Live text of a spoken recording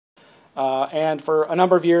And for a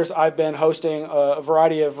number of years, I've been hosting a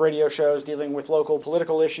variety of radio shows dealing with local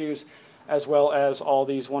political issues, as well as all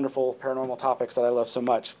these wonderful paranormal topics that I love so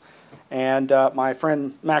much. And my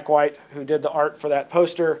friend Mac White, who did the art for that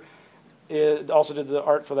poster, also did the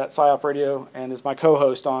art for that PSYOP radio and is my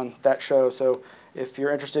co-host on that show. So if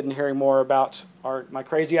you're interested in hearing more about my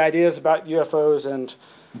crazy ideas about UFOs and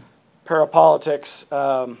parapolitics,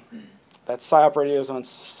 that's PSYOP radios on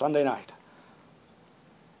Sunday night.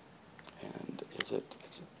 And is it?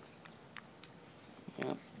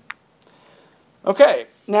 Yeah. Okay,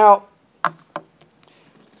 now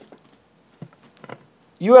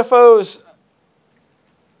UFOs,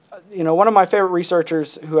 one of my favorite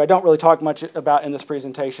researchers who I don't really talk much about in this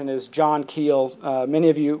presentation is John Keel. Many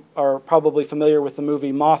of you are probably familiar with the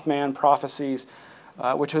movie Mothman Prophecies,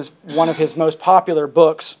 which was one of his most popular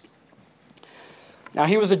books. Now,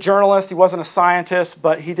 he was a journalist, he wasn't a scientist,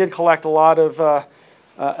 but he did collect a lot of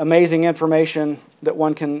amazing information that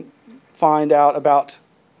one can find out about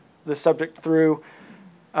the subject through.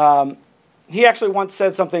 He actually once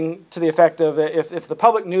said something to the effect of, if the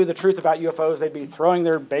public knew the truth about UFOs, they'd be throwing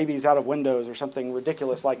their babies out of windows or something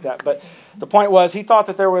ridiculous like that. But the point was, he thought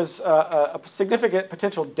that there was a significant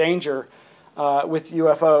potential danger with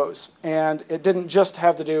UFOs. And it didn't just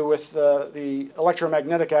have to do with the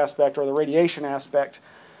electromagnetic aspect or the radiation aspect.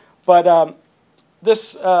 But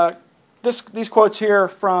these quotes here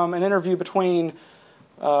from an interview between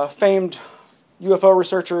famed UFO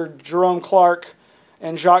researcher Jerome Clark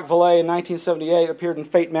and Jacques Vallée in 1978 appeared in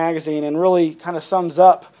Fate magazine and really kind of sums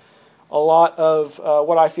up a lot of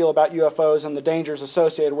what I feel about UFOs and the dangers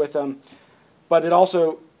associated with them. But it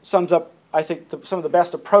also sums up, I think, some of the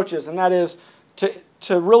best approaches, and that is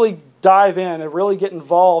to really dive in and really get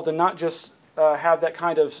involved and not just have that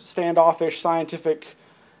kind of standoffish scientific,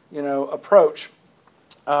 approach.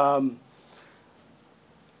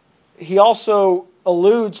 He also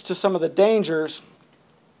alludes to some of the dangers.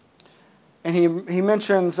 And he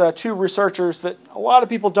mentions two researchers that a lot of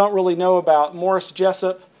people don't really know about, Morris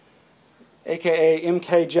Jessup, a.k.a.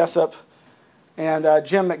 M.K. Jessup, and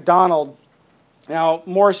Jim McDonald. Now,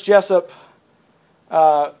 Morris Jessup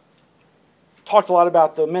talked a lot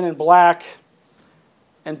about the Men in Black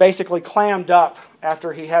and basically clammed up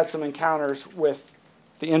after he had some encounters with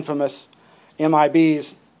the infamous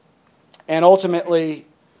MIBs. And ultimately,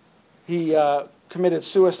 he committed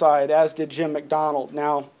suicide, as did Jim McDonald.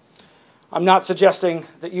 Now, I'm not suggesting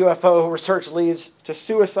that UFO research leads to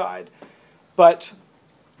suicide, but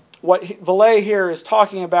what Vallée here is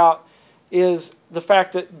talking about is the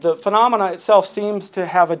fact that the phenomena itself seems to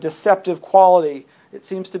have a deceptive quality. It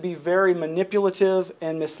seems to be very manipulative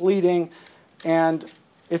and misleading, and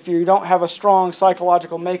if you don't have a strong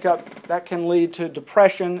psychological makeup, that can lead to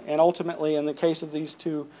depression and ultimately, in the case of these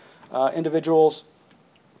two individuals,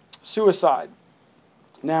 suicide.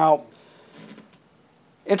 Now,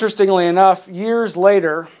 interestingly enough, years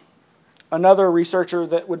later, another researcher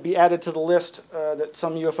that would be added to the list that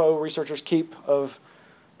some UFO researchers keep of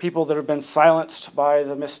people that have been silenced by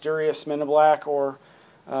the mysterious Men in Black or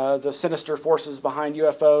the sinister forces behind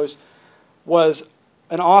UFOs was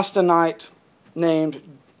an Austinite named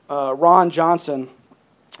Ron Johnson,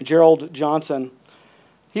 Gerald Johnson.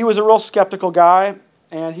 He was a real skeptical guy,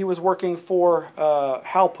 and he was working for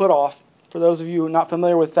Hal Puthoff. For those of you not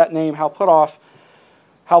familiar with that name, Hal Puthoff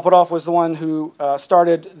was the one who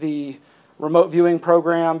started the remote viewing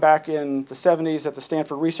program back in the 70s at the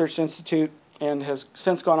Stanford Research Institute and has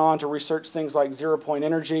since gone on to research things like zero-point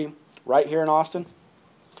energy right here in Austin.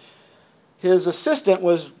 His assistant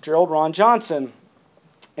was Gerald Ron Johnson,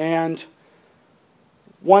 and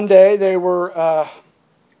one day they were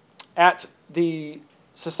at the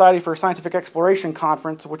Society for Scientific Exploration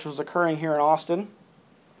conference, which was occurring here in Austin.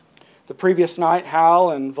 The previous night,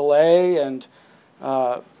 Hal and Vallée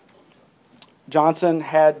and Johnson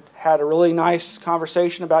had a really nice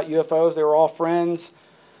conversation about UFOs. They were all friends.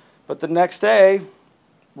 But the next day,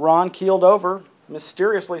 Ron keeled over,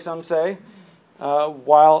 mysteriously some say,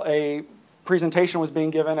 while a presentation was being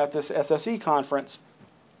given at this SSE conference.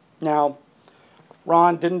 Now,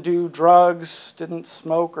 Ron didn't do drugs, didn't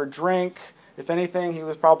smoke or drink. If anything, he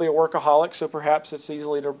was probably a workaholic, so perhaps it's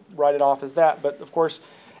easily to write it off as that. But of course,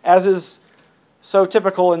 as is so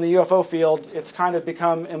typical in the UFO field, it's kind of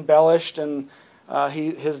become embellished, and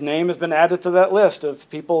his name has been added to that list of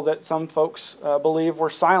people that some folks believe were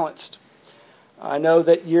silenced. I know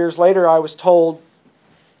that years later I was told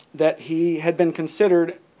that he had been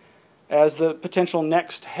considered as the potential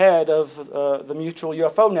next head of the Mutual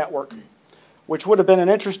UFO Network, which would have been an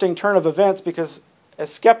interesting turn of events because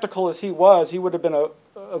as skeptical as he would have been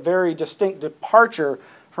a very distinct departure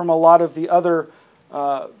from a lot of the other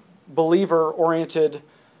believer-oriented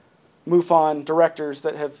MUFON directors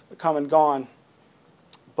that have come and gone.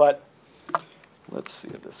 But let's see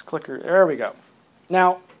if this clicker, there we go.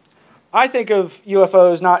 Now, I think of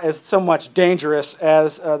UFOs not as so much dangerous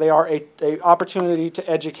as they are an opportunity to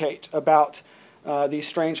educate about these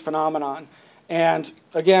strange phenomenon. And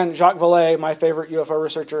again, Jacques Vallée, my favorite UFO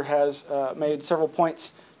researcher, has made several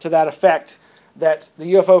points to that effect, that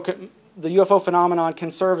the UFO phenomenon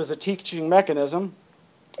can serve as a teaching mechanism.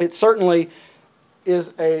 It certainly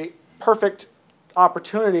is a perfect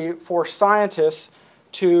opportunity for scientists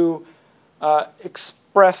to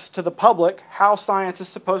express to the public how science is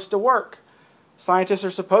supposed to work. Scientists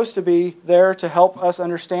are supposed to be there to help us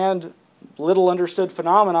understand little understood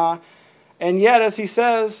phenomena, and yet, as he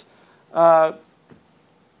says, the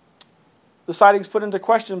sightings put into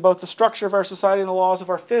question both the structure of our society and the laws of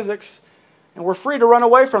our physics, and we're free to run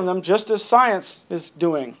away from them just as science is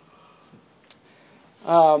doing.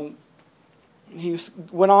 He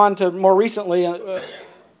went on to more recently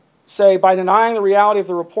say, by denying the reality of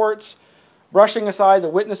the reports, brushing aside the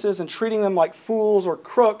witnesses and treating them like fools or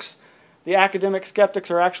crooks, the academic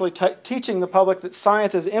skeptics are actually teaching the public that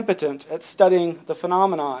science is impotent at studying the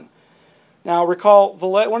phenomenon. Now, recall,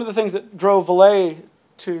 Vallée, one of the things that drove Vallée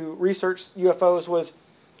to research UFOs was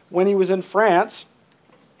when he was in France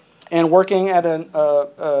and working at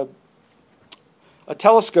a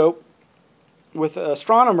telescope with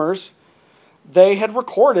astronomers. They had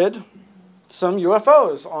recorded some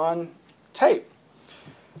UFOs on tape.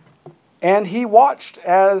 And he watched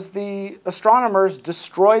as the astronomers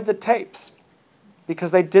destroyed the tapes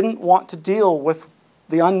because they didn't want to deal with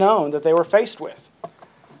the unknown that they were faced with.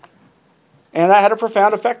 And that had a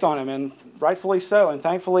profound effect on him, and rightfully so. And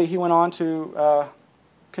thankfully, he went on to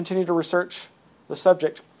continue to research the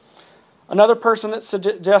subject. Another person that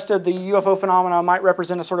suggested the UFO phenomenon might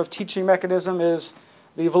represent a sort of teaching mechanism is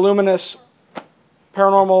the voluminous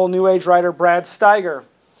paranormal New Age writer Brad Steiger.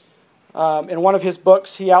 In one of his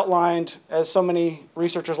books, he outlined, as so many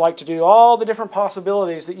researchers like to do, all the different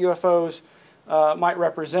possibilities that UFOs might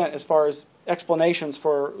represent as far as explanations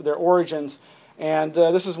for their origins. And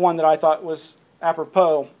this is one that I thought was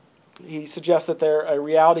apropos. He suggests that they're a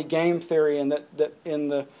reality game theory, and that in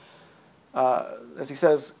the, as he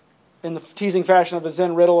says, in the teasing fashion of a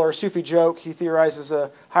Zen riddle or a Sufi joke, he theorizes a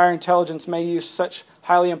higher intelligence may use such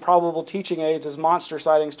highly improbable teaching aids as monster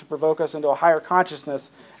sightings to provoke us into a higher consciousness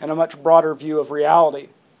and a much broader view of reality.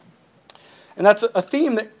 And that's a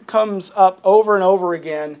theme that comes up over and over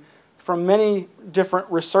again from many different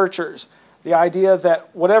researchers. The idea that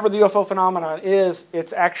whatever the UFO phenomenon is,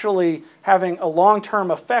 it's actually having a long-term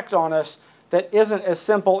effect on us that isn't as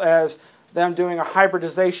simple as them doing a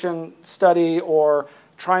hybridization study or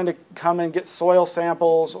trying to come and get soil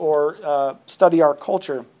samples or study our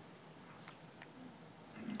culture.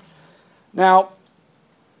 Now,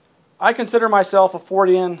 I consider myself a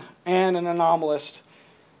Fordian and an anomalist.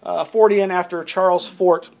 A Fordian after Charles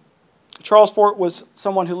Fort. Charles Fort was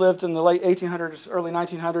someone who lived in the late 1800s, early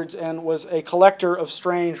 1900s, and was a collector of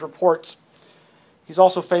strange reports. He's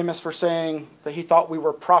also famous for saying that he thought we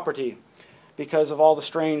were property because of all the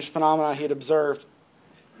strange phenomena he had observed.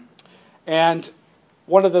 And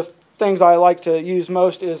one of the things I like to use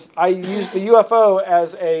most is I use the UFO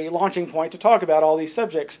as a launching point to talk about all these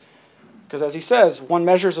subjects. Because as he says, one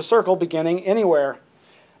measures a circle beginning anywhere.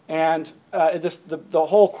 And the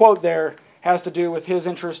whole quote there has to do with his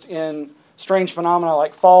interest in strange phenomena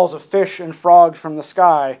like falls of fish and frogs from the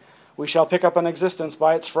sky. We shall pick up an existence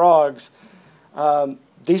by its frogs.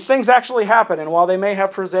 These things actually happen, and while they may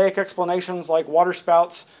have prosaic explanations like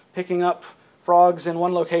waterspouts picking up frogs in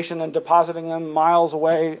one location and depositing them miles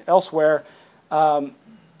away elsewhere, a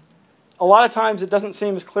lot of times it doesn't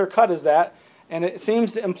seem as clear-cut as that, and it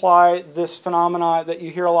seems to imply this phenomena that you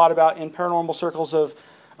hear a lot about in paranormal circles of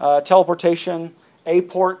teleportation,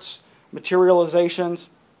 apports, materializations.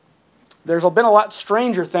 There's been a lot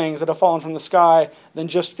stranger things that have fallen from the sky than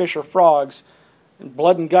just fish or frogs, and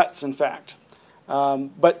blood and guts, in fact.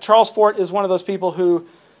 But Charles Fort is one of those people who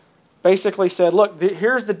basically said, look,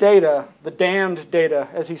 here's the data, the damned data,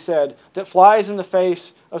 as he said, that flies in the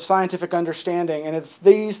face of scientific understanding, and it's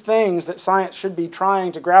these things that science should be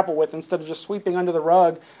trying to grapple with instead of just sweeping under the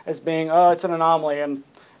rug as being, oh, it's an anomaly, and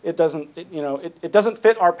it doesn't, it doesn't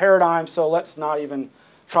fit our paradigm, so let's not even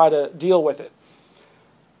try to deal with it.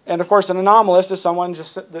 And of course, an anomalist is someone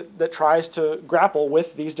just that tries to grapple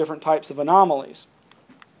with these different types of anomalies.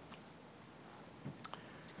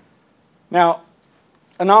 Now,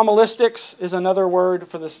 anomalistics is another word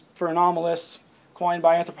for anomalists, coined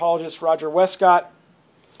by anthropologist Roger Westcott.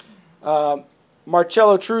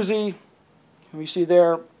 Marcello Truzzi, whom you see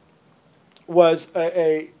there, was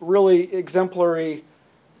a really exemplary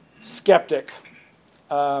skeptic.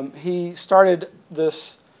 He started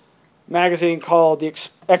this magazine called The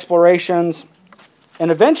Explorations,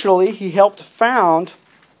 and eventually he helped found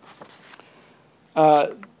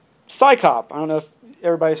CSICOP. I don't know if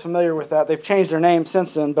everybody's familiar with that. They've changed their name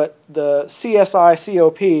since then, but the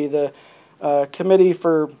CSICOP, the Committee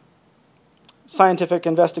for Scientific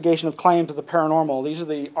Investigation of Claims of the Paranormal. These are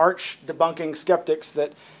the arch debunking skeptics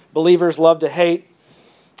that believers love to hate,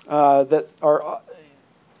 that are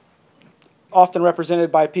often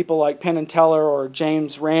represented by people like Penn and Teller or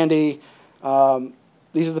James Randi.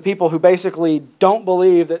 These are the people who basically don't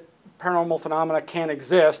believe that paranormal phenomena can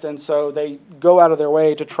exist, and so they go out of their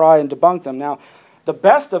way to try and debunk them. Now, the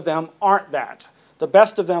best of them aren't that. The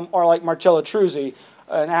best of them are like Marcello Truzzi,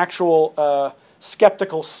 an actual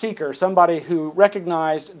skeptical seeker, somebody who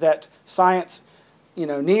recognized that science,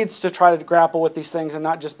 needs to try to grapple with these things and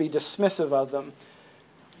not just be dismissive of them.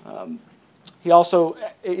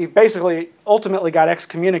 He basically ultimately got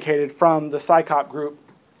excommunicated from the CSICOP group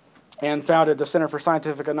and founded the Center for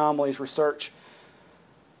Scientific Anomalies Research,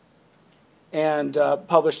 and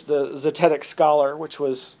published the Zetetic Scholar, which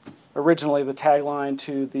was originally the tagline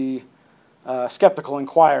to the Skeptical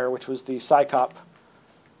Inquirer, which was the CSICOP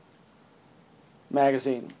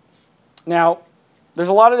magazine. Now, there's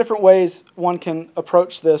a lot of different ways one can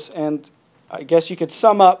approach this, and I guess you could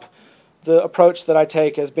sum up the approach that I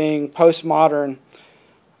take as being postmodern,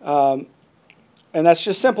 and that's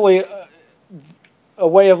just simply a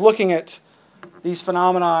way of looking at these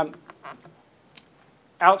phenomena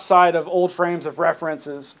outside of old frames of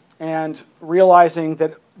references and realizing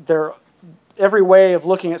that every way of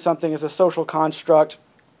looking at something is a social construct.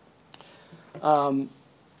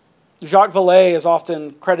 Jacques Vallée is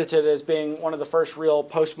often credited as being one of the first real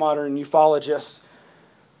postmodern ufologists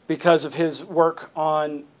because of his work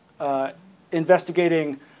on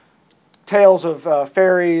investigating tales of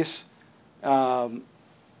fairies,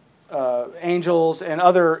 angels, and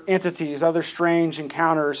other entities, other strange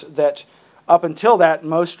encounters that up until that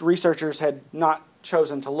most researchers had not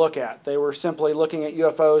chosen to look at. They were simply looking at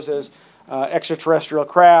UFOs as extraterrestrial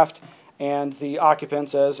craft and the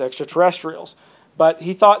occupants as extraterrestrials. But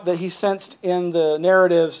he thought that he sensed in the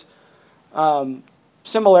narratives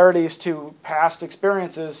similarities to past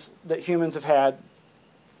experiences that humans have had.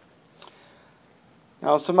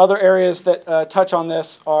 Now, some other areas that touch on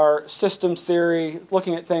this are systems theory,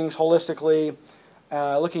 looking at things holistically,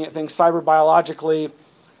 looking at things cyberbiologically.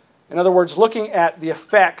 In other words, looking at the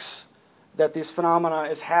effects that this phenomena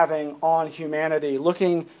is having on humanity,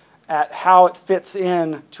 looking at how it fits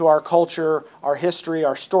in to our culture, our history,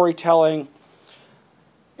 our storytelling.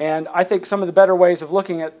 And I think some of the better ways of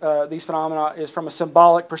looking at these phenomena is from a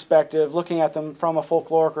symbolic perspective, looking at them from a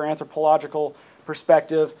folkloric or anthropological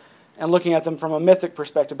perspective, and looking at them from a mythic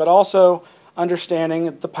perspective, but also understanding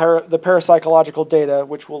the parapsychological data,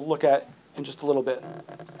 which we'll look at in just a little bit.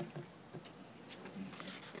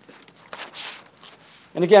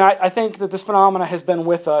 And again, I think that this phenomena has been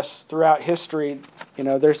with us throughout history.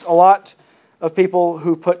 There's a lot of people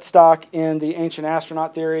who put stock in the ancient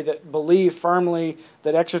astronaut theory that believe firmly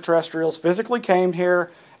that extraterrestrials physically came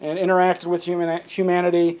here and interacted with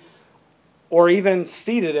humanity, or even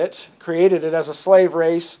seeded it, created it as a slave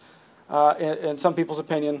race, in some people's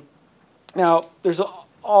opinion. Now, there's a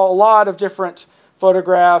lot of different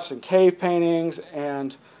photographs and cave paintings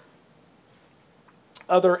and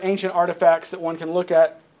other ancient artifacts that one can look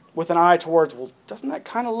at with an eye towards, well, doesn't that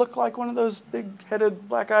kind of look like one of those big-headed,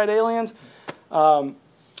 black-eyed aliens?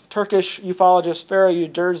 Turkish ufologist Feray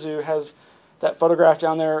Yurderzu has that photograph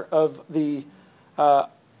down there of the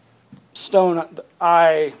stone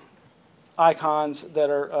eye icons that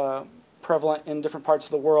are prevalent in different parts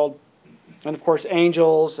of the world. And of course,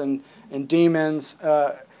 angels and demons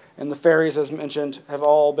and the fairies, as mentioned, have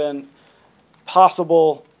all been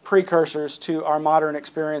possible precursors to our modern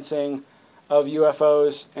experiencing of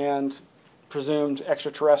UFOs and presumed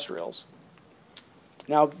extraterrestrials.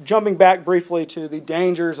 Now, jumping back briefly to the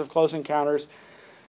dangers of close encounters,